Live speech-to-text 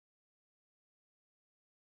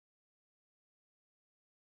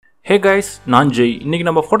Hey guys, நான் ஜெய். இன்னைக்கு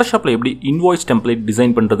நம்ம Photoshopல எப்படி invoice template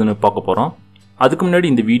டிசைன் பண்றதுன்னு பார்க்க போறோம். அதுக்கு முன்னாடி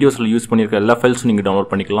இந்த வீடியோஸ்ல யூஸ் பண்ணிருக்க எல்லா ஃபைல்ஸும் நீங்க டவுன்லோட்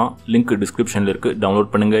பண்ணிக்கலாம். லிங்க் டிஸ்கிரிப்ஷன்ல இருக்கு.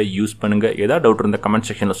 டவுன்லோட் பண்ணுங்க, யூஸ் பண்ணுங்க. ஏதாவது டவுட் இருந்தா கமெண்ட்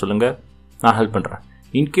செக்ஷன்ல சொல்லுங்க. நான் ஹெல்ப் பண்றேன்.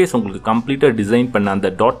 இன் கேஸ் உங்களுக்கு கம்ப்ளீட்டா டிசைன் பண்ண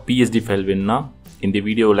அந்த .psd ஃபைல் வேணும்னா இந்த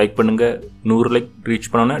வீடியோவை லைக் பண்ணுங்க. 100 லைக்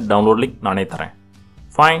ரீச் பண்ணனும்னா டவுன்லோட் லிங்க் நானே தரேன்.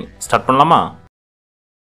 ஃபைன், ஸ்டார்ட் பண்ணலாமா?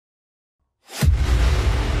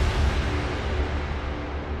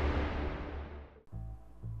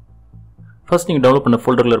 ஃபர்ஸ்ட் நீங்கள் டவுன்லோட் பண்ண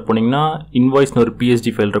ஃபோல்டரில் போனீங்கன்னா இன்வாய்ஸ்னு ஒரு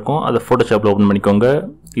பிஎஸ்டி ஃபைல் இருக்கும். அதை ஃபோட்டோஷாப்பில் ஓப்பன் பண்ணிக்கோங்க.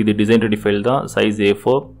 இது டிசைன் ரெடி ஃபைல் தான், சைஸ்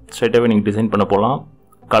A4. ஸ்ட்ரைட்டாகவே நீங்கள் டிசைன் பண்ண போகலாம்.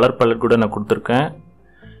 கலர் பேலட் கூட நான் கொடுத்துருக்கேன்,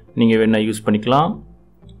 நீங்கள் வேணால் யூஸ் பண்ணிக்கலாம்.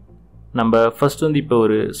 நம்ம ஃபர்ஸ்ட் இப்போ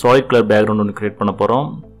ஒரு சாலிட் கலர் பேக்ரவுண்ட் ஒன்று க்ரியேட் பண்ண போகிறோம்.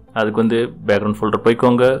 அதுக்கு பேக்ரவுண்ட் ஃபோல்டர்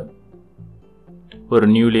போய்க்கோங்க. ஒரு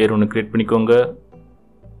நியூ லேயர் ஒன்று க்ரியேட் பண்ணிக்கோங்க.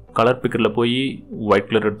 கலர் பிக்கரில் போய் ஒயிட்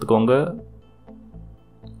கலர் எடுத்துக்கோங்க.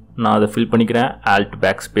 நான் அதை ஃபில் பண்ணிக்கிறேன். Alt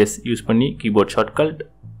backspace யூஸ் பண்ணி கீபோர்ட் ஷார்ட்கட்.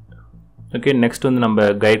 ஓகே, நெக்ஸ்ட் நம்ம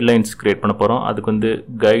கைட்லைன்ஸ் க்ரியேட் பண்ண போகிறோம். அதுக்கு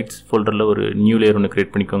கைட்ஸ் ஃபோல்டரில் ஒரு நியூ லேயர் ஒன்று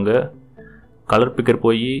க்ரியேட் பண்ணிக்கோங்க. கலர் பிக்கர்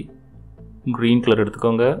போய் க்ரீன் கலர்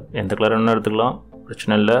எடுத்துக்கோங்க. எந்த கலர் வேணால் எடுத்துக்கலாம்,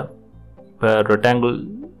 பிரச்சனை இல்லை. இப்போ ரெக்டாங்கிள்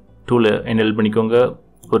டூலை எனேபிள் பண்ணிக்கோங்க.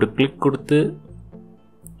 ஒரு கிளிக் கொடுத்து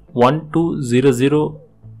 1200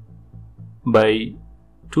 by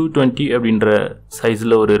 220 அப்படின்ற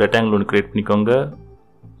சைஸில் ஒரு ரெக்டாங்கிள் ஒன்று க்ரியேட் பண்ணிக்கோங்க.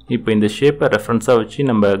 இப்போ இந்த ஷேப்பை ரெஃபரன்ஸாக வச்சு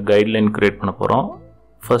நம்ம கைட்லைன் க்ரியேட் பண்ண போகிறோம்.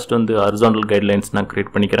 ஃபர்ஸ்ட் ஹாரிசான்டல் கைட்லைன்ஸ் நான்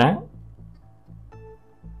க்ரியேட் பண்ணிக்கிறேன்.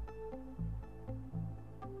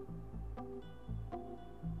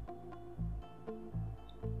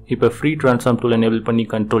 இப்போ ஃப்ரீ ட்ரான்ஸ்ஃபார்ம் டூல் எனேபிள் பண்ணி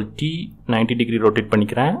Ctrl+T 90 டிகிரி ரொட்டேட்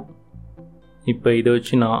பண்ணிக்கிறேன். இப்போ இதை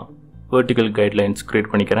வச்சு நான் வெர்டிக்கல் கைட்லைன்ஸ்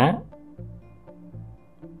க்ரியேட் பண்ணிக்கிறேன்.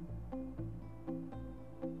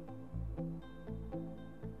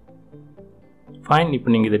 ஃபைன், இப்போ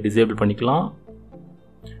நீங்கள் இதை டிசேபிள் பண்ணிக்கலாம்.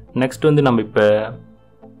 நெக்ஸ்ட் நம்ம இப்போ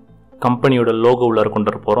கம்பெனியோட லோகோ உள்ளார கொண்டு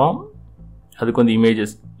வர போகிறோம். அதுக்கு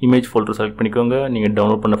இமேஜ் ஃபோல்டர் செலக்ட் பண்ணிக்கோங்க. நீங்கள்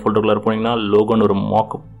டவுன்லோட் பண்ண ஃபோல்டருக்குள்ளார போனீங்கன்னா லோகோன்னு ஒரு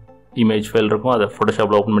மார்க்அப் இமேஜ் ஃபைல் இருக்கும். அதை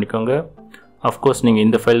ஃபோட்டோஷாப்பில் ஓப்பன் பண்ணிக்கோங்க. அஃப்கோர்ஸ் நீங்கள்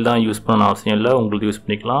இந்த ஃபைல் தான் யூஸ் பண்ணணும்னு அவசியம் இல்லை, உங்களுக்கு யூஸ்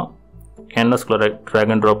பண்ணிக்கலாம். கேன்வாஸ்குள்ளே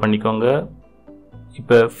ட்ராக் அண்ட் ட்ரா பண்ணிக்கோங்க.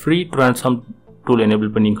 இப்போ ஃப்ரீ ட்ரான்ஸ்ஃபார்ம் டூல்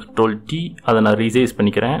எனேபிள் பண்ணி Ctrl+T அதை நான் ரீசைஸ்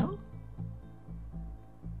பண்ணிக்கிறேன்.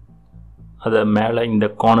 அதை மேலே இந்த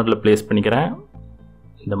கார்னரில் ப்ளேஸ் பண்ணிக்கிறேன்,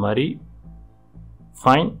 இந்த மாதிரி.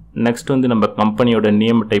 ஃபைன், நெக்ஸ்ட் நம்ம கம்பெனியோட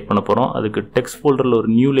நேம் டைப் பண்ண போகிறோம். அதுக்கு டெக்ஸ்ட் ஃபோல்டரில் ஒரு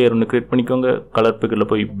நியூ லேயர் ஒன்று க்ரியேட் பண்ணிக்கோங்க. கலர் பிக்கரில்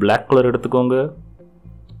போய் பிளாக் கலர் எடுத்துக்கோங்க.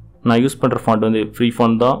 நான் யூஸ் பண்ணுற ஃபாண்ட் ஃப்ரீ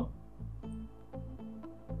ஃபாண்ட் தான்.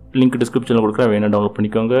 லிங்க் டிஸ்கிரிப்ஷனில் கொடுக்குறேன், வேணால் டவுன்லோட்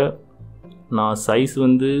பண்ணிக்கோங்க. நான் சைஸ்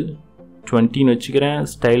 20ன்னு வச்சுக்கிறேன்.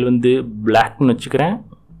 ஸ்டைல் பிளாக்னு வச்சுக்கிறேன்.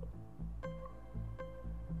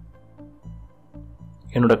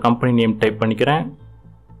 என்னோட கம்பெனி நேம் டைப் பண்ணிக்கிறேன்.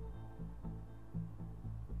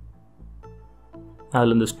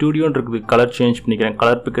 அதில் இந்த ஸ்டூடியோன்னு இருக்குது, கலர் சேஞ்ச் பண்ணிக்கிறேன்.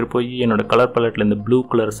 கலர் பிக்கர் போய் என்னோட கலர் பேலட்டில் இந்த ப்ளூ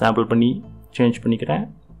கலர் சாம்பிள் பண்ணி சேஞ்ச் பண்ணிக்கிறேன்.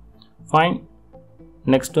 ஃபைன்,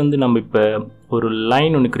 நெக்ஸ்ட் நம்ம இப்போ ஒரு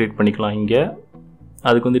லைன் ஒன்று க்ரியேட் பண்ணிக்கலாம். இங்கே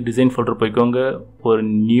அதுக்கு டிசைன் ஃபோல்டர் போய்க்கோங்க. ஒரு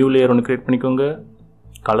நியூ லேயர் ஒன்று க்ரியேட் பண்ணிக்கோங்க.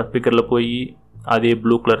 கலர் பிக்கரில் போய் அதே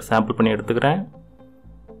ப்ளூ கலர் சாம்பிள் பண்ணி எடுத்துக்கிறேன்.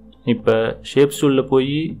 இப்போ ஷேப்ஸ் டூலில்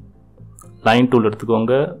போய் லைன் டூல்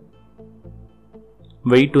எடுத்துக்கோங்க.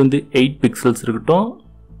 வெயிட் 8 பிக்சல்ஸ் இருக்கட்டும்.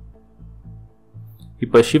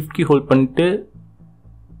 இப்போ ஷிஃப்ட் கீ ஹோல்ட் பண்ணிட்டு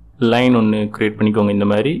லைன் ஒன்று க்ரியேட் பண்ணிக்கோங்க. இந்த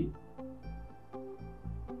மாதிரி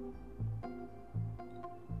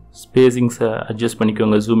ஸ்பேசிங்ஸை அட்ஜஸ்ட்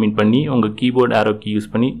பண்ணிக்கோங்க. ஜூம் இன் பண்ணி உங்கள் கீபோர்ட் ஆரோ கீ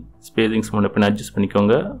யூஸ் பண்ணி ஸ்பேசிங்ஸ் முன்ன பின்ன அட்ஜஸ்ட்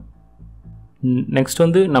பண்ணிக்கோங்க. நெக்ஸ்ட்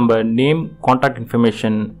நம்ம நேம் கான்டாக்ட்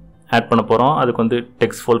இன்ஃபர்மேஷன் ஆட் பண்ண போகிறோம். அதுக்கு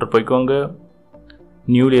டெக்ஸ்ட் ஃபோல்டர் போய்க்கோங்க.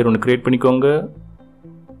 நியூ லேயர் ஒன்று க்ரியேட் பண்ணிக்கோங்க.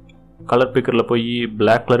 கலர் பிக்கரில் போய்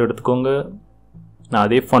பிளாக் கலர் எடுத்துக்கோங்க. நான்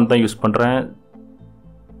அதே ஃபாண்ட் தான் யூஸ் பண்ணுறேன்.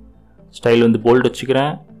 ஸ்டைல் போல்ட்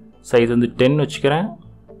வச்சுக்கிறேன். சைஸ் 10 வச்சுக்கிறேன்.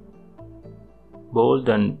 போல்ட்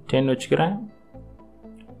அண்ட் 10 வச்சுக்கிறேன்.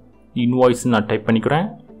 இன்வாய்ஸ் நான் டைப் பண்ணிக்கிறேன்.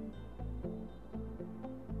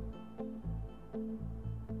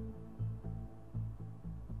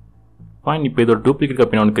 ஃபைன், இப்போ இதோட டூப்ளிகேட்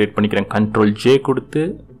காப்பி நான் ஒன்று க்ரியேட் பண்ணிக்கிறேன். Ctrl+J கொடுத்து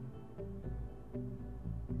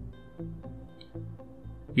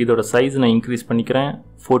இதோட சைஸ் நான் இன்க்ரீஸ் பண்ணிக்கிறேன்.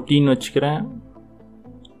 14 வச்சுக்கிறேன்.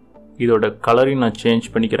 இதோட கலரையும் நான் சேஞ்ச்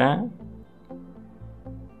பண்ணிக்கிறேன்.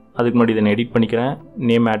 அதுக்கு முன்னாடி இதை நான் எடிட் பண்ணிக்கிறேன்.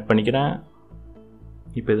 நேம் ஆட் பண்ணிக்கிறேன்.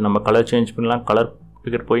 இப்போ இது நம்ம கலர் சேஞ்ச் பண்ணலாம். கலர்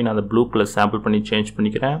பிக்கர் போய் நான் அந்த ப்ளூ கலர் சாம்பிள் பண்ணி சேஞ்ச்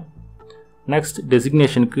பண்ணிக்கிறேன். நெக்ஸ்ட்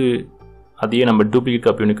டெசிக்னேஷனுக்கு அதையே நம்ம டூப்ளிகேட்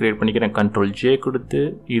காப்பி ஒன்று க்ரியேட் பண்ணிக்கிறேன். Ctrl+J கொடுத்து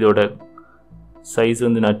இதோட சைஸ்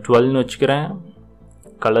நான் 12ன்னு வச்சுக்கிறேன்.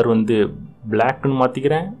 கலர் பிளாக்னு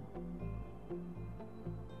மாற்றிக்கிறேன்.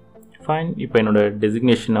 ஃபைன், இப்போ என்னோட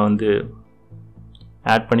டெசிக்னேஷனை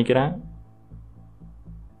ஆட் பண்ணிக்கிறேன்.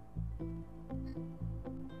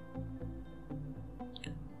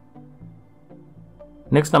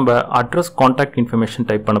 நெக்ஸ்ட் நம்ம அட்ரஸ் கான்டாக்ட் இன்ஃபர்மேஷன்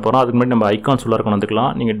டைப் பண்ண போகிறோம். அதுக்கு முன்னாடி நம்ம ஐகான்ஸ் உள்ள கொண்டு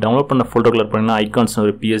வந்துக்கலாம். நீங்கள் டவுன்லோட் பண்ண ஃபோல்டருக்குள்ள போனீங்கன்னா ஐகான்ஸ்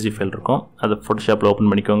ஒரு பிஎஸ்டி ஃபைல் இருக்கும். அதை ஃபோட்டோஷாப்பில் ஓப்பன்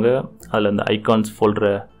பண்ணிக்கோங்க. அதில் அந்த ஐகான்ஸ்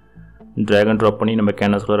ஃபோல்டரை ட்ராக் அண்ட் ட்ராப் பண்ணி நம்ம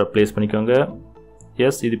கேன்வாஸ்குள்ள ப்ளேஸ் பண்ணிக்கோங்க.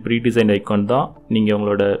 எஸ், இது ப்ரீ டிசைன் ஐகான் தான். நீங்கள்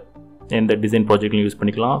உங்களோட எந்த டிசைன் ப்ராஜெக்ட்லையும் யூஸ்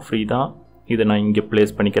பண்ணிக்கலாம், ஃப்ரீ தான். இதை நான் இங்கே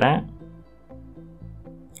ப்ளேஸ் பண்ணிக்கிறேன்.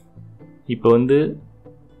 இப்போ வந்து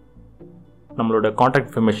நம்மளோட கான்டாக்ட்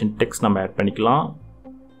இன்ஃபர்மேஷன் டெக்ஸ்ட் நம்ம ஆட் பண்ணிக்கலாம்.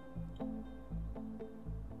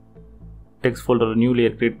 Text folder new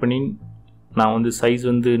layer create பண்ணி நான் வந்து சைஸ்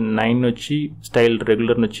வந்து 9 வச்சு ஸ்டைல்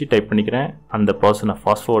ரெகுலர்னு வச்சு டைப் பண்ணிக்கிறேன். அந்த ப்ராசஸ் நான்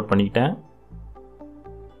ஃபாஸ்ட் ஃபார்வர்ட் பண்ணிக்கிட்டேன்.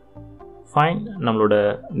 ஃபைன். நம்மளோட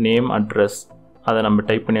நேம் அட்ரஸ் அதை நம்ம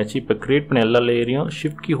டைப் பண்ணியாச்சு. இப்போ க்ரியேட் பண்ண எல்லா லேயரையும்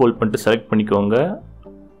ஷிஃப்ட் கீ ஹோல்ட் பண்ணிட்டு செலக்ட் பண்ணிக்கோங்க.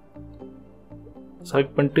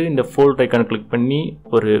 செலக்ட் பண்ணிட்டு இந்த ஃபோல்டர் ஐக்கானை கிளிக் பண்ணி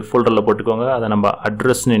ஒரு ஃபோல்டரில் போட்டுக்கோங்க. அதை நம்ம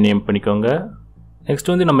அட்ரஸ்னு நேம் பண்ணிக்கோங்க.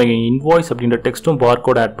 நெக்ஸ்ட் வந்து நம்ம இன்வாய்ஸ் அப்படின்ற டெக்ஸ்ட்டும் பார்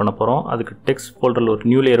கோட் ஆட் பண்ண போகிறோம். அதுக்கு டெக்ஸ்ட் ஃபோல்டரில் ஒரு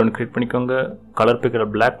நியூ லேயர் ஒன்று க்ரியேட் பண்ணிக்கோங்க. கலர் பிக்கரை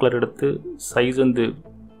பிளாக் கலர் எடுத்து சைஸ் வந்து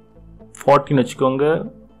 14 வச்சுக்கோங்க.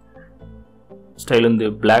 ஸ்டைல் வந்து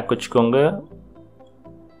பிளாக் வச்சுக்கோங்க.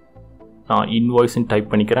 நான் இன்வாய்ஸ்ன்னு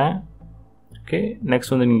டைப் பண்ணிக்கிறேன். ஓகே.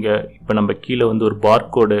 நெக்ஸ்ட் வந்து நீங்கள் இப்போ நம்ம கீழே வந்து ஒரு பார்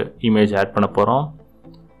கோடு இமேஜ் ஆட் பண்ண போகிறோம்.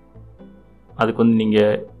 அதுக்கு வந்து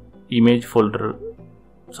நீங்கள் இமேஜ் ஃபோல்டர்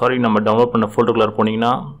நம்ம டவுன்லோட் பண்ண ஃபோல்டருக்குள்ளார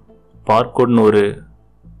போனீங்கன்னா பார்கோட்னு ஒரு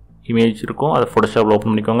இமேஜ் இருக்கும். அதை ஃபோட்டோஷாப்பில்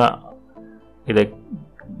ஓப்பன் பண்ணிக்கோங்க. இதை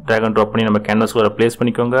ட்ராக் அண்ட் ட்ராப் பண்ணி நம்ம கேன்வாஸ்குள்ளே ப்ளேஸ்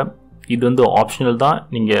பண்ணிக்கோங்க. இது வந்து ஆப்ஷனல் தான்,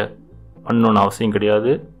 நீங்கள் பண்ணணுன்னு அவசியம்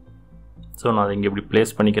கிடையாது. ஸோ நான் அதை இங்கே இப்படி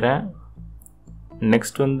ப்ளேஸ் பண்ணிக்கிறேன்.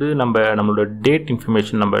 நெக்ஸ்ட் வந்து நம்மளோட டேட்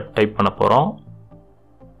இன்ஃபர்மேஷன் நம்ம டைப் பண்ண போகிறோம்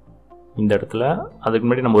இந்த இடத்துல. அதுக்கு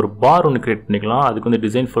முன்னாடி நம்ம ஒரு பார் ஒன்று க்ரியேட் பண்ணிக்கலாம். அதுக்கு வந்து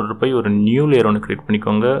டிசைன் ஃபோல்டர் போய் ஒரு நியூ லேயர் ஒன்று க்ரியேட்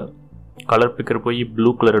பண்ணிக்கோங்க. கலர் பிக்கர் போய் ப்ளூ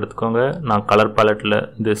கலர் எடுத்துக்கோங்க. நான் கலர் பேலட்டில்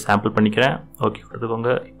இது சாம்பிள் பண்ணிக்கிறேன். ஓகே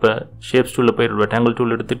கொடுத்துக்கோங்க. இப்போ ஷேப்ஸ் டூலில் போய் ரெக்டாங்கிள்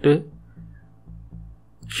டூல் எடுத்துகிட்டு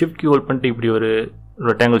ஷிஃப்ட் கீ ஹோல்ட் பண்ணிட்டு இப்படி ஒரு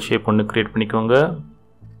ரெக்டாங்கிள் ஷேப் ஒன்று க்ரியேட் பண்ணிக்கோங்க.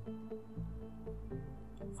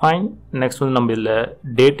 ஃபைன். நெக்ஸ்ட் வந்து நம்ம இதில்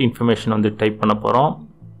டேட் இன்ஃபர்மேஷன் வந்து டைப் பண்ண போகிறோம்.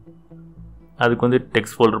 அதுக்கு வந்து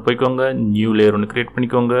டெக்ஸ்ட் ஃபோல்டர் போய்க்கோங்க. நியூ லேயர் ஒன்று க்ரியேட்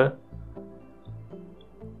பண்ணிக்கோங்க.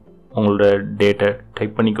 உங்களோட டேட்டை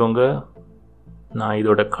டைப் பண்ணிக்கோங்க. நான்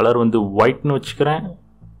இதோட கலர் வந்து ஒயிட்னு வச்சுக்கிறேன்.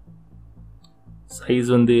 சைஸ்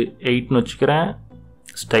வந்து 8ன்னு வச்சுக்கிறேன்.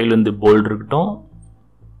 ஸ்டைல் வந்து போல்டு இருக்கட்டும்.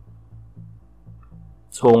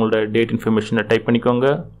 ஸோ உங்களோட டேட் இன்ஃபர்மேஷனை டைப் பண்ணிக்கோங்க.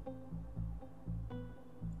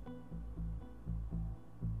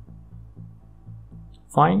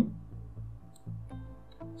 ஃபைன்.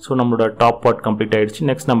 ஸோ நம்மளோட டாப் பார்ட் கம்ப்ளீட் ஆகிடுச்சு.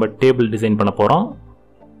 நெக்ஸ்ட் நம்ம டேபிள் டிசைன் பண்ண போகிறோம்.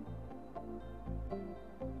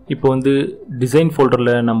 இப்போ வந்து டிசைன்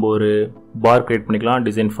ஃபோல்டரில் நம்ம ஒரு பார் க்ரியேட் பண்ணிக்கலாம்.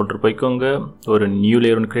 டிசைன் ஃபோல்டர் போய்க்கோங்க. ஒரு நியூ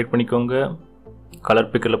லேயர் ஒன்று க்ரியேட் பண்ணிக்கோங்க. கலர்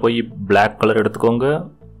பிக்கரில் போய் பிளாக் கலர் எடுத்துக்கோங்க.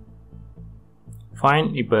 ஃபைன்.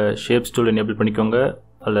 இப்போ ஷேப்ஸ் டூல் எனேபிள் பண்ணிக்கோங்க.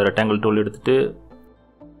 அதில் ரெக்டாங்கிள் டூல் எடுத்துகிட்டு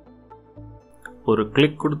ஒரு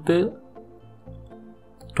கிளிக் கொடுத்து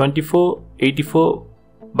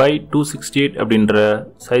 2484/268 அப்படின்ற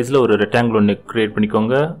சைஸில் ஒரு ரெக்டாங்கிள் ஒன்று க்ரியேட்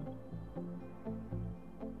பண்ணிக்கோங்க.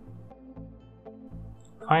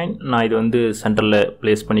 ஃபைன். நான் இது வந்து சென்டரில்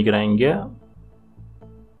ப்ளேஸ் பண்ணிக்கிறேன். இங்கே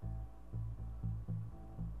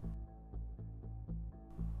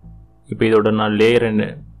இப்போ இதோட நான் லேயர்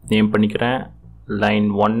நேம் பண்ணிக்கிறேன். லைன்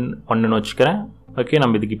 1ன்னு வச்சுக்கிறேன். ஓகே.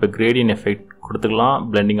 நம்ம இதுக்கு இப்போ கிரேடியன் எஃபெக்ட் கொடுத்துக்கலாம்.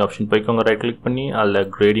 பிளெண்டிங் ஆப்ஷன் போய்க்கோங்க. ரைட் கிளிக் பண்ணி அதில்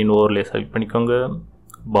கிரேடியன் ஓவர்லே செலக்ட் பண்ணிக்கோங்க.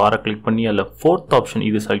 பாரை கிளிக் பண்ணி அதில் 4th ஆப்ஷன்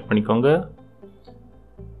இது செலக்ட் பண்ணிக்கோங்க.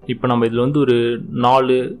 இப்போ நம்ம இதில் வந்து ஒரு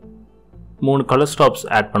 3 கலர் ஸ்டாப்ஸ்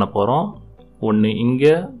ஆட் பண்ண போகிறோம். ஒன்று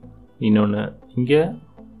இங்கே, இன்னொன்று இங்கே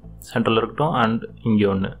சென்டரில் இருக்கட்டும், அண்ட் இங்கே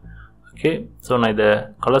ஒன்று. ஓகே. ஸோ நான் இதை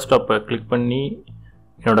கலர் ஸ்டாப்பை கிளிக் பண்ணி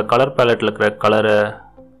என்னோடய கலர் பேலட்டில் இருக்கிற கலரை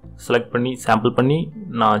செலக்ட் பண்ணி சாம்பிள் பண்ணி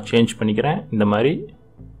நான் சேஞ்ச் பண்ணிக்கிறேன். இந்த மாதிரி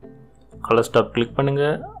கலர் ஸ்டாப் கிளிக்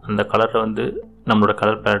பண்ணுங்கள். அந்த கலரை வந்து நம்மளோட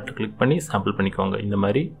கலர் பேலட்டை கிளிக் பண்ணி சாம்பிள் பண்ணிக்கோங்க. இந்த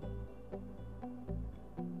மாதிரி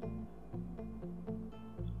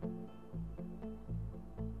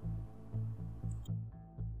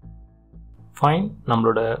ஃபைன்.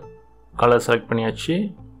 நம்மளோட கலர் செலக்ட் பண்ணியாச்சு.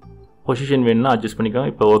 பொசிஷன் வேணும்னா அட்ஜஸ்ட் பண்ணிக்கோங்க.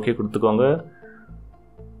 இப்போ ஓகே கொடுத்துக்கோங்க.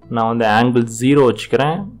 நான் வந்து ஆங்கிள் 0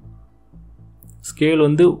 வச்சுக்கிறேன். ஸ்கேல்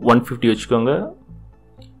வந்து 150 வச்சுக்கோங்க.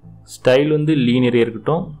 ஸ்டைல் வந்து லீனியரே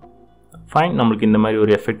இருக்கட்டும். ஃபைன். நம்மளுக்கு இந்த மாதிரி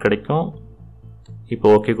ஒரு எஃபெக்ட் கிடைக்கும். இப்போ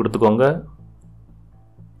ஓகே கொடுத்துக்கோங்க.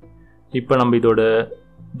 இப்போ நம்ம இதோட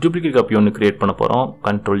டூப்ளிகேட் காப்பி ஒன்று க்ரியேட் பண்ண போகிறோம்.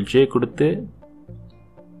 Ctrl+J கொடுத்து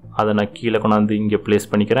அதை நான் கீழே கொண்டாந்து இங்கே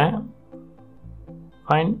ப்ளேஸ் பண்ணிக்கிறேன்.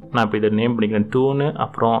 ஃபைன். நான் இப்போ இதை நேம் பண்ணிக்கிறேன் 2ன்னு.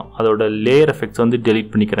 அப்புறம் அதோட லேயர் எஃபெக்ட்ஸ் வந்து டெலீட்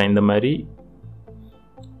பண்ணிக்கிறேன். இந்த மாதிரி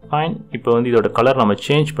ஃபைன். இப்போ வந்து இதோட கலர் நம்ம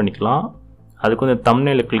சேஞ்ச் பண்ணிக்கலாம். அதுக்கு வந்து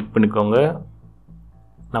தம்ப்நெயிலை கிளிக் பண்ணிக்கோங்க.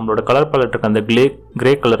 நம்மளோட கலர் பேலட்டுக்கு அந்த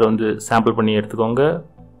கிரே கலரை வந்து சாம்பிள் பண்ணி எடுத்துக்கோங்க.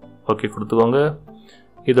 ஓகே கொடுத்துக்கோங்க.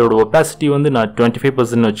 இதோட ஒப்பாசிட்டி வந்து நான்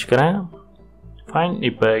 25% வச்சுக்கிறேன். ஃபைன்.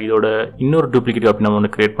 இப்போ இதோட இன்னொரு டூப்ளிகேட் காப்பி நம்ம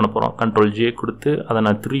ஒன்று க்ரியேட் பண்ண போகிறோம். Ctrl+J கொடுத்து அதை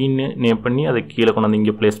நான் 3ன்னு நேம் பண்ணி அதை கீழே கொண்டு வந்து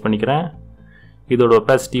இங்கே ப்ளேஸ் பண்ணிக்கிறேன். இதோட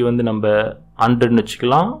ஒப்பாசிட்டி வந்து நம்ம 100ன்னு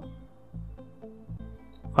வச்சுக்கலாம்.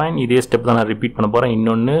 ஃபைன். இதே ஸ்டெப் தான் நான் ரிப்பீட் பண்ண போகிறேன்.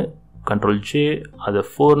 இன்னொன்று Ctrl+J அதை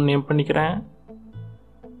 4 நேம் பண்ணிக்கிறேன்.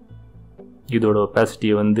 இதோட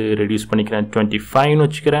ஒப்பாசிட்டியை வந்து ரெடியூஸ் பண்ணிக்கிறேன், 25ன்னு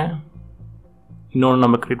வச்சுக்கிறேன். இன்னொன்று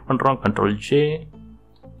நம்ம க்ரியேட் பண்ணுறோம். Ctrl+J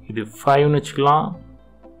இது 5ன்னு வச்சுக்கலாம்.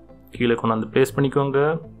 கீழே கொண்டு வந்து ப்ளேஸ் பண்ணிக்கோங்க.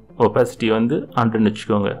 ஒப்பாசிட்டி வந்து 100ன்னு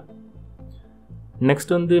வச்சுக்கோங்க.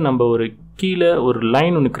 நெக்ஸ்ட் வந்து நம்ம ஒரு கீழே ஒரு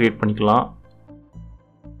லைன் ஒன்று க்ரியேட் பண்ணிக்கலாம்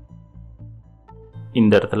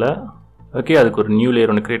இந்த இடத்துல. ஓகே, அதுக்கு ஒரு நியூ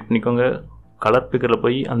லேயர் ஒன்று க்ரியேட் பண்ணிக்கோங்க. கலர் பிக்கரில்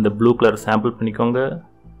போய் அந்த ப்ளூ கலர் சாம்பிள் பண்ணிக்கோங்க.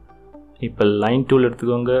 இப்போ லைன் டூல்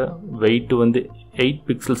எடுத்துக்கோங்க. வெயிட் வந்து 8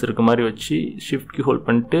 பிக்சல்ஸ் இருக்க மாதிரி வச்சு ஷிஃப்ட் கீ ஹோல்ட்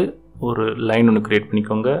பண்ணிட்டு ஒரு லைன் ஒன்று க்ரியேட்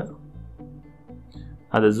பண்ணிக்கோங்க.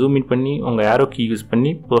 அதை ஜூம் இன் பண்ணி உங்கள் ஏரோ கீ யூஸ் பண்ணி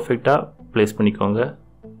பர்ஃபெக்டாக ப்ளேஸ் பண்ணிக்கோங்க.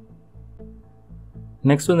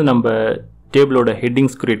 நெக்ஸ்ட் வந்து நம்ம டேபிளோட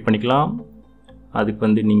ஹெட்டிங்ஸ் க்ரியேட் பண்ணிக்கலாம். அதுக்கு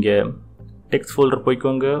வந்து நீங்கள் டெக்ஸ்ட் ஃபோல்டர்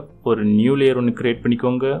போய்க்கோங்க. ஒரு நியூ லேயர் ஒன்று க்ரியேட்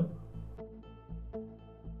பண்ணிக்கோங்க.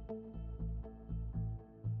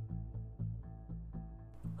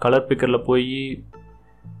 கலர் பிக்கரில் போய்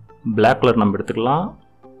பிளாக் கலர் நம்ம எடுத்துக்கலாம்.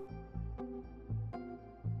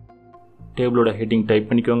 டேபிளோட ஹெட்டிங் டைப்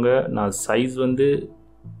பண்ணிக்கோங்க. நான் சைஸ் வந்து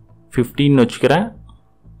 15 வச்சுக்கிறேன்.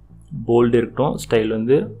 போல்டு இருக்கட்டும். ஸ்டைல்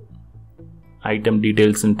வந்து ஐட்டம்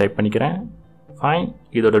டீட்டெயில்ஸ்ன்னு டைப் பண்ணிக்கிறேன். ஃபைன்.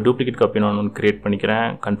 இதோட டூப்ளிகேட் காப்பி நான் ஒன்று க்ரியேட் பண்ணிக்கிறேன்.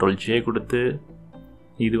 Ctrl+J கொடுத்து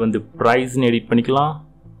இது வந்து ப்ரைஸ்ன்னு எடிட் பண்ணிக்கலாம்.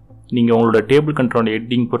 நீங்கள் உங்களோட டேபிள் கண்ட்ரோல்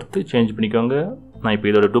ஹெட்டிங் பொறுத்து சேஞ்ச் பண்ணிக்கோங்க. நான் இப்போ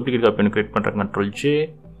இதோட டூப்ளிகேட் காப்பி ஒன்று க்ரியேட் பண்ணுறேன். Ctrl+J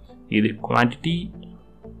இது குவான்டிட்டி.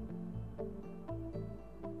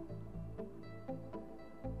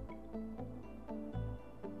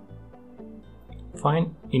 ஃபைன்.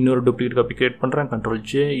 இன்னொரு டூப்ளிகேட் காப்பி க்ரியேட் பண்ணுறேன்.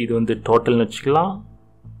 Ctrl+J இது வந்து டோட்டல்னு வச்சுக்கலாம்.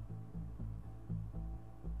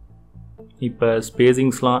 இப்போ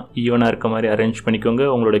ஸ்பேசிங்ஸ்லாம் ஈவனாக இருக்க மாதிரி அரேஞ்ச் பண்ணிக்கோங்க.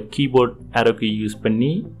 உங்களோட கீபோர்ட் ஏரோ கீ யூஸ்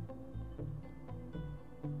பண்ணி.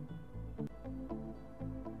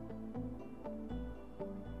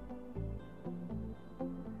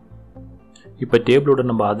 இப்போ டேபிளோட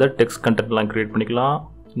நம்ம அதர் டெக்ஸ்ட் கண்டென்ட்லாம் க்ரியேட் பண்ணிக்கலாம்.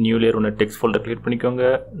 நியூ லேயர் ஒன்று டெக்ஸ்ட் ஃபோல்டர் க்ரியேட் பண்ணிக்கோங்க.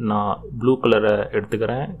 நான் ப்ளூ கலரை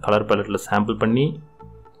எடுத்துக்கிறேன். கலர் பேலட்டில் சாம்பிள் பண்ணி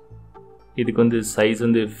இதுக்கு வந்து சைஸ்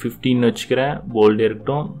வந்து 15 வச்சுக்கிறேன். போல்டே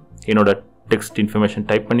இருக்கட்டும். என்னோட டெக்ஸ்ட் இன்ஃபர்மேஷன்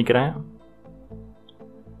டைப் பண்ணிக்கிறேன்.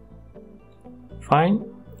 ஃபைன்.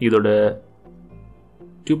 இதோட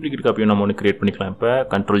டூப்ளிகேட் காப்பியும் நம்ம ஒன்று க்ரியேட் பண்ணிக்கலாம். இப்போ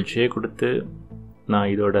Ctrl+J கொடுத்து நான்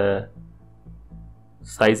இதோட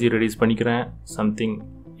சைஸை ரெடியூஸ் பண்ணிக்கிறேன். சம்திங்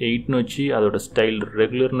 8ன்னு வச்சு அதோட ஸ்டைல்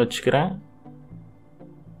ரெகுலர்னு வச்சுக்கிறேன்.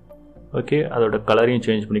 ஓகே, அதோட கலரையும்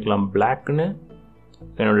சேஞ்ச் பண்ணிக்கலாம். பிளாக்னு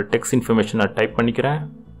என்னோட டெக்ஸ்ட் இன்ஃபர்மேஷன் நான் டைப் பண்ணிக்கிறேன்.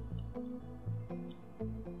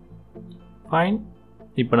 ஃபைன்.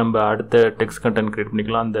 இப்போ நம்ம அடுத்த டெக்ஸ்ட் கண்டென்ட் க்ரியேட்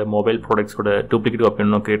பண்ணிக்கலாம். அந்த மொபைல் ப்ராடக்ட்ஸோட டூப்ளிகேட் காப்பி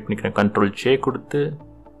இன்னும் க்ரியேட் பண்ணிக்கிறேன். Ctrl+J கொடுத்து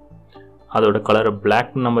அதோட கலரை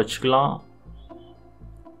பிளாக்னு நம்ம வச்சுக்கலாம்.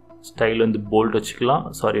 ஸ்டைல் வந்து போல்ட் வச்சுக்கலாம்.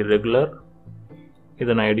 Sorry, regular.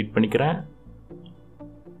 இதை நான் எடிட் பண்ணிக்கிறேன்.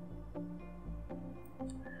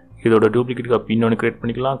 இதோட டூப்ளிகேட் காப்பி இன்னொன்று க்ரியேட்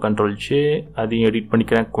பண்ணிக்கலாம். Ctrl+J அதையும் எடிட்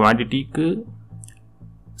பண்ணிக்கிறேன். குவான்டிட்டிக்கு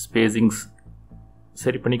ஸ்பேசிங்ஸ்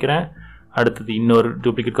சரி பண்ணிக்கிறேன். அடுத்தது இன்னொரு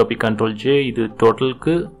டூப்ளிகேட் காப்பி Ctrl+J இது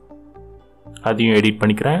டோட்டலுக்கு அதையும் எடிட்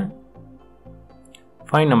பண்ணிக்கிறேன்.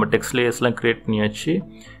 ஃபைன். நம்ம டெக்ஸ்ட் லேயர்ஸ்லாம் க்ரியேட் பண்ணியாச்சு.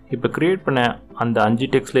 இப்போ க்ரியேட் பண்ண அந்த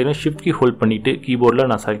 5 டெக்ஸ்ட் லேயரையும் ஷிஃப்ட் கீ ஹோல்ட் பண்ணிவிட்டு கீபோர்டில்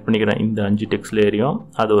நான் செலக்ட் பண்ணிக்கிறேன். இந்த 5 டெக்ஸ்ட் லேயரையும்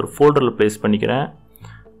அதை ஒரு ஃபோல்டரில் ப்ளேஸ் பண்ணிக்கிறேன்.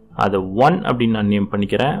 அதை 1 அப்படின்னு நான் நேம்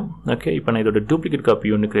பண்ணிக்கிறேன். ஓகே, இப்போ நான் இதோட டூப்ளிகேட் காப்பி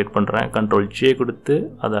ஒன்று க்ரியேட் பண்ணுறேன். Ctrl+J கொடுத்து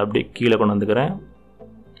அதை அப்படியே கீழே கொண்டு வந்துக்கிறேன்.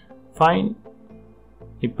 ஃபைன்.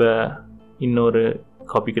 இப்போ இன்னொரு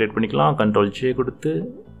காப்பி க்ரியேட் பண்ணிக்கலாம். Ctrl+J கொடுத்து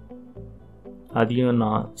அதையும்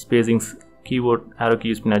நான் spacings keyboard aero key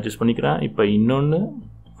use பண்ணி அட்ஜஸ்ட் பண்ணிக்கிறேன். இப்போ இன்னொன்று.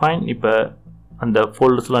 ஃபைன். இப்போ அந்த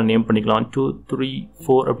ஃபோல்டர்ஸ்லாம் நேம் பண்ணிக்கலாம். 2, 3,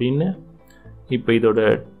 4 அப்படின்னு. இப்போ இதோட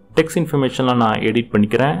டெக்ஸ்ட் இன்ஃபர்மேஷன்லாம் நான் எடிட்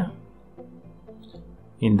பண்ணிக்கிறேன்.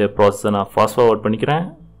 இந்த ப்ராசஸை நான் ஃபாஸ்ட் ஃபார்வர்ட் பண்ணிக்கிறேன்.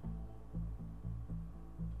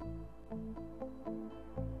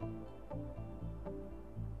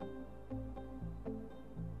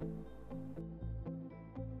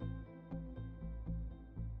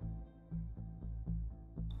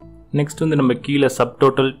 நெக்ஸ்ட் வந்து நம்ம கீழே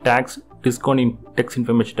subtotal tax discount text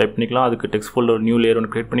information type பண்ணிக்கலாம். அதுக்கு டெக்ஸ்ட் ஃபோல்டர் நியூ லேயர்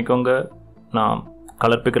ஒன்று க்ரியேட் பண்ணிக்கோங்க. நான்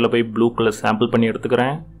கலர் பிக்கரில் போய் ப்ளூ கலர் சாம்பிள் பண்ணி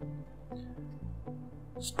எடுத்துக்கிறேன்.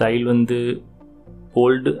 ஸ்டைல் வந்து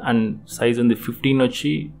bold and size வந்து 15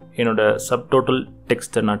 வச்சு என்னோட subtotal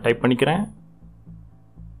text நான் டைப் பண்ணிக்கிறேன்.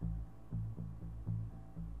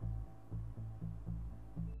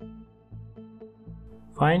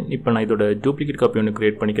 ஃபைன். இப்போ நான் இதோட டூப்ளிகேட் காப்பி ஒன்று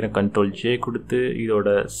க்ரியேட் பண்ணிக்கிறேன். Ctrl+J கொடுத்து இதோட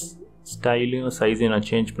ஸ்டைலையும் சைஸையும் நான்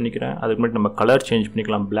சேஞ்ச் பண்ணிக்கிறேன். அதுக்கு முன்னாடி நம்ம கலர் சேஞ்ச்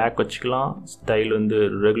பண்ணிக்கலாம். Black வச்சுக்கலாம். ஸ்டைல் வந்து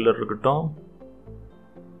ரெகுலர் இருக்கட்டும்.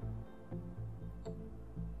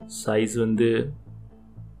 சைஸ் வந்து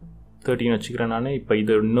 13 வச்சுக்கிறேன் நான். இப்போ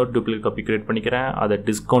இதை இன்னொரு டூப்ளிகேட் காப்பி க்ரியேட் பண்ணிக்கிறேன். அதை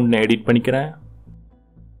டிஸ்கவுண்ட்னு எடிட் பண்ணிக்கிறேன்.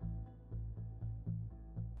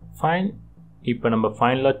 ஃபைன். இப்போ நம்ம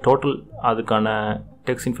ஃபைனலாக டோட்டல் அதுக்கான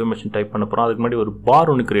டெக்ஸ்ட் இன்ஃபர்மேஷன் டைப் பண்ண போகிறோம். அதுக்கு முன்னாடி ஒரு பார்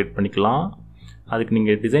ஒன்று க்ரியேட் பண்ணிக்கலாம். அதுக்கு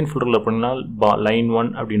நீங்கள் டிசைன் ஃபோல்டரில் பண்ணிங்கன்னா லைன் 1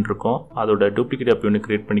 அப்படின்னு இருக்கும். அதோட டூப்ளிகேட் காப்பி ஒன்று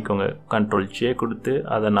க்ரியேட் பண்ணிக்கோங்க. Ctrl+J கொடுத்து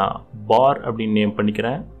அதை நான் பார் அப்படின்னு நேம்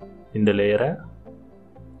பண்ணிக்கிறேன் இந்த லேயரை.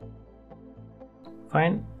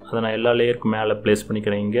 ஃபைன். அதை நான் எல்லா லேயருக்கு மேலே ப்ளேஸ்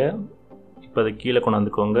பண்ணிக்கிறேன் இங்கே. இப்போ அதை கீழே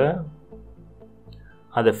கொண்டாந்துக்கோங்க.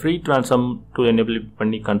 அதை ஃப்ரீ ட்ரான்ஸ்ஃபார்ம் டு எனேபிள்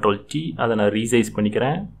பண்ணி Ctrl+T அதை நான் ரீசைஸ்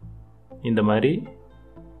பண்ணிக்கிறேன். இந்த மாதிரி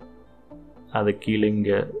அதை கீழே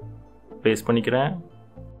இங்கே ப்ளேஸ் பண்ணிக்கிறேன்.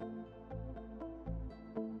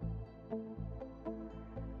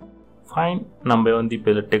 ஃபைன். நம்ம வந்து இப்போ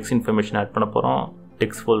இதில் டெக்ஸ்ட் இன்ஃபர்மேஷன் ஆட் பண்ண போகிறோம்.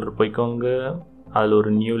 டெக்ஸ்ட் ஃபோல்டர் போய்க்கோங்க. அதில்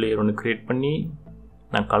ஒரு நியூ லேயர் ஒன்று க்ரியேட் பண்ணி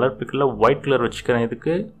நான் கலர் பிக்கில் ஒயிட் கலர் வச்சுக்கிறேன்.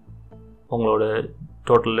 இதுக்கு உங்களோட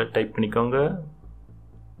டோட்டலில் டைப் பண்ணிக்கோங்க.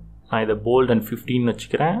 நான் இதை போல்ட் அண்ட் 15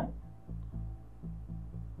 வச்சுக்கிறேன்.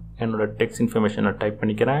 என்னோட டெக்ஸ்ட் இன்ஃபர்மேஷன் நான் டைப்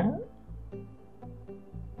பண்ணிக்கிறேன்.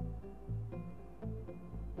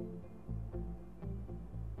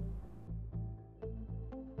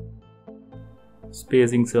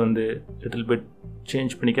 ஸ்பேசிங்ஸை வந்து லிட்டில் பிட்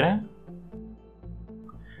சேஞ்ச் பண்ணிக்கிறேன்.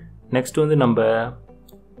 நெக்ஸ்ட் வந்து நம்ம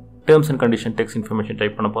terms and condition text information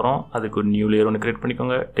type பண்ண போகிறோம். அதுக்கு ஒரு நியூ லேயர் ஒன்று க்ரியேட்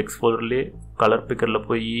பண்ணிக்கோங்க. டெக்ஸ்ட் ஃபோல்டர்லேயே கலர் பிக்கரில்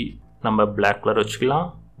போய் நம்ம பிளாக் கலர் வச்சுக்கலாம்.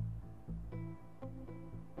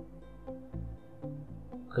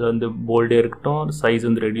 அதில் வந்து போல்டே இருக்கட்டும். சைஸ்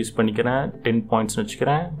வந்து ரெடியூஸ் பண்ணிக்கிறேன். 10 பாயிண்ட்ஸ்னு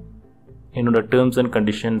வச்சுக்கிறேன். என்னோடய terms and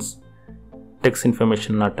conditions text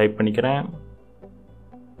information நான் டைப் பண்ணிக்கிறேன்.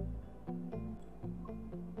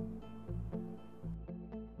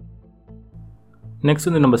 நெக்ஸ்ட்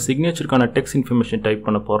வந்து நம்ம சிக்னேச்சருக்கான டெக்ஸ்ட் இன்ஃபர்மேஷன் டைப்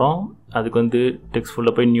பண்ண போகிறோம். அதுக்கு வந்து டெக்ஸ்ட்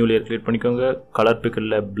ஃபுல்லாக போய் நியூ லேயர் க்ரியேட் பண்ணிக்கோங்க. கலர்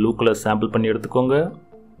பிக்கரில் ப்ளூ கலர் சாம்பிள் பண்ணி எடுத்துக்கோங்க.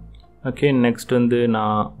 ஓகே. நெக்ஸ்ட் வந்து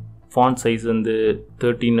நான் ஃபாண்ட் சைஸ் வந்து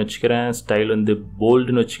 13 வச்சுக்கிறேன். ஸ்டைல் வந்து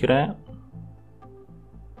போல்டுன்னு வச்சுக்கிறேன்.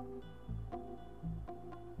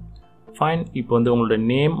 ஃபைன். இப்போ வந்து உங்களோட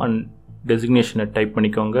நேம் அண்ட் டெசிக்னேஷனை டைப்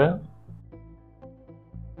பண்ணிக்கோங்க.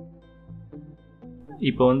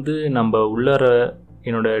 இப்போ வந்து நம்ம உள்ளார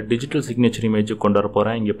என்னோட டிஜிட்டல் சிக்னேச்சர் இமேஜை கொண்டு வர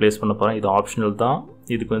போகிறேன். இங்கே ப்ளேஸ் பண்ண போகிறேன். இது ஆப்ஷனல் தான்.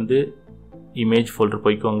 இதுக்கு வந்து இமேஜ் ஃபோல்டர்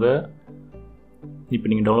போய்க்கோங்க. இப்போ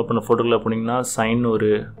நீங்கள் டவுன்லோட் பண்ண ஃபோட்டோவில் போனீங்கன்னா சைன் ஒரு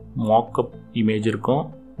மாக்கப் இமேஜ் இருக்கும்.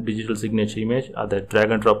 Digital signature image. அதை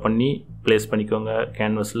ட்ராக் அண்ட் ட்ராப் பண்ணி ப்ளேஸ் பண்ணிக்கோங்க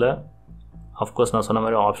கேன்வஸில். அஃப்கோர்ஸ் நான் சொன்ன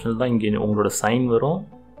மாதிரி ஆப்ஷனல் தான். இங்கே உங்களோட சைன் வரும்.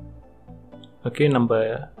 ஓகே. நம்ம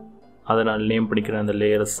அதை நான் நேம் பண்ணிக்கிறேன் அந்த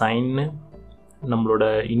லேயர் சைன்னு. நம்மளோட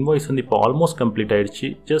இன்வாய்ஸ் வந்து இப்போ ஆல்மோஸ்ட் கம்ப்ளீட் ஆகிடுச்சு.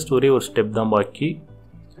 ஜஸ்ட் ஒரே ஒரு ஸ்டெப் தான் பாக்கி.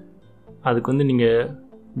 அதுக்கு வந்து நீங்கள்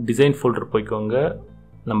டிசைன் ஃபோல்டர் போய்க்கோங்க.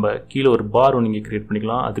 நம்ம கீழே ஒரு பார் ஒன்று நீங்கள் க்ரியேட்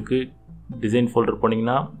பண்ணிக்கலாம். அதுக்கு டிசைன் ஃபோல்டர்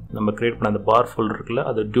போனீங்கன்னா நம்ம க்ரியேட் பண்ண அந்த பார் ஃபோல்டர் இருக்குல்ல,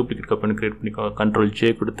 அதை டூப்ளிகேட் காப்பி பண்ணி க்ரியேட் பண்ணிக்கோங்க.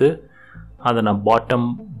 Ctrl+J கொடுத்து அதை நான் பாட்டம்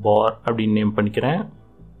பார் அப்படின்னு நேம் பண்ணிக்கிறேன்.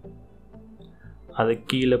 அதை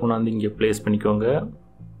கீழே கொண்டாந்து இங்கே ப்ளேஸ் பண்ணிக்கோங்க.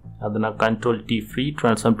 அதை நான் Ctrl+T free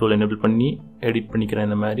transform tool enable பண்ணி எடிட் பண்ணிக்கிறேன்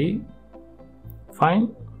இந்த மாதிரி. ஃபைன்.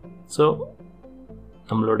 ஸோ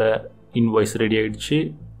நம்மளோட இன்வாய்ஸ் ரெடி ஆகிடுச்சு.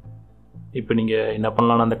 இப்போ நீங்கள் என்ன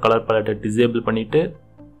பண்ணலாம்னா அந்த கலர் பேலட்டை டிசேபிள் பண்ணிவிட்டு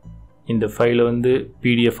இந்த ஃபைலை வந்து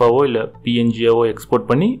பிடிஎஃபாவோ இல்லை பிஎன்ஜியாவோ எக்ஸ்போர்ட்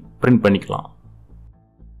பண்ணி பிரிண்ட் பண்ணிக்கலாம்.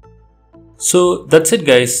 So that's it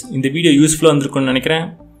guys. இந்த வீடியோ யூஸ்ஃபுல்லாக இருந்திருக்கும்னு நினைக்கிறேன்.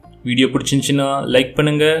 வீடியோ பிடிச்சிருந்துச்சின்னா லைக்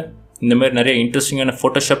பண்ணுங்கள். இந்த மாதிரி நிறைய இன்ட்ரெஸ்டிங்கான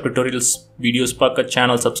ஃபோட்டோஷாப் டுட்டோரியல்ஸ் வீடியோஸ் பார்க்க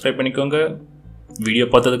சேனல் சப்ஸ்கிரைப் பண்ணிக்கோங்க. வீடியோ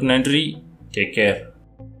பார்த்ததுக்கு நன்றி. Take care.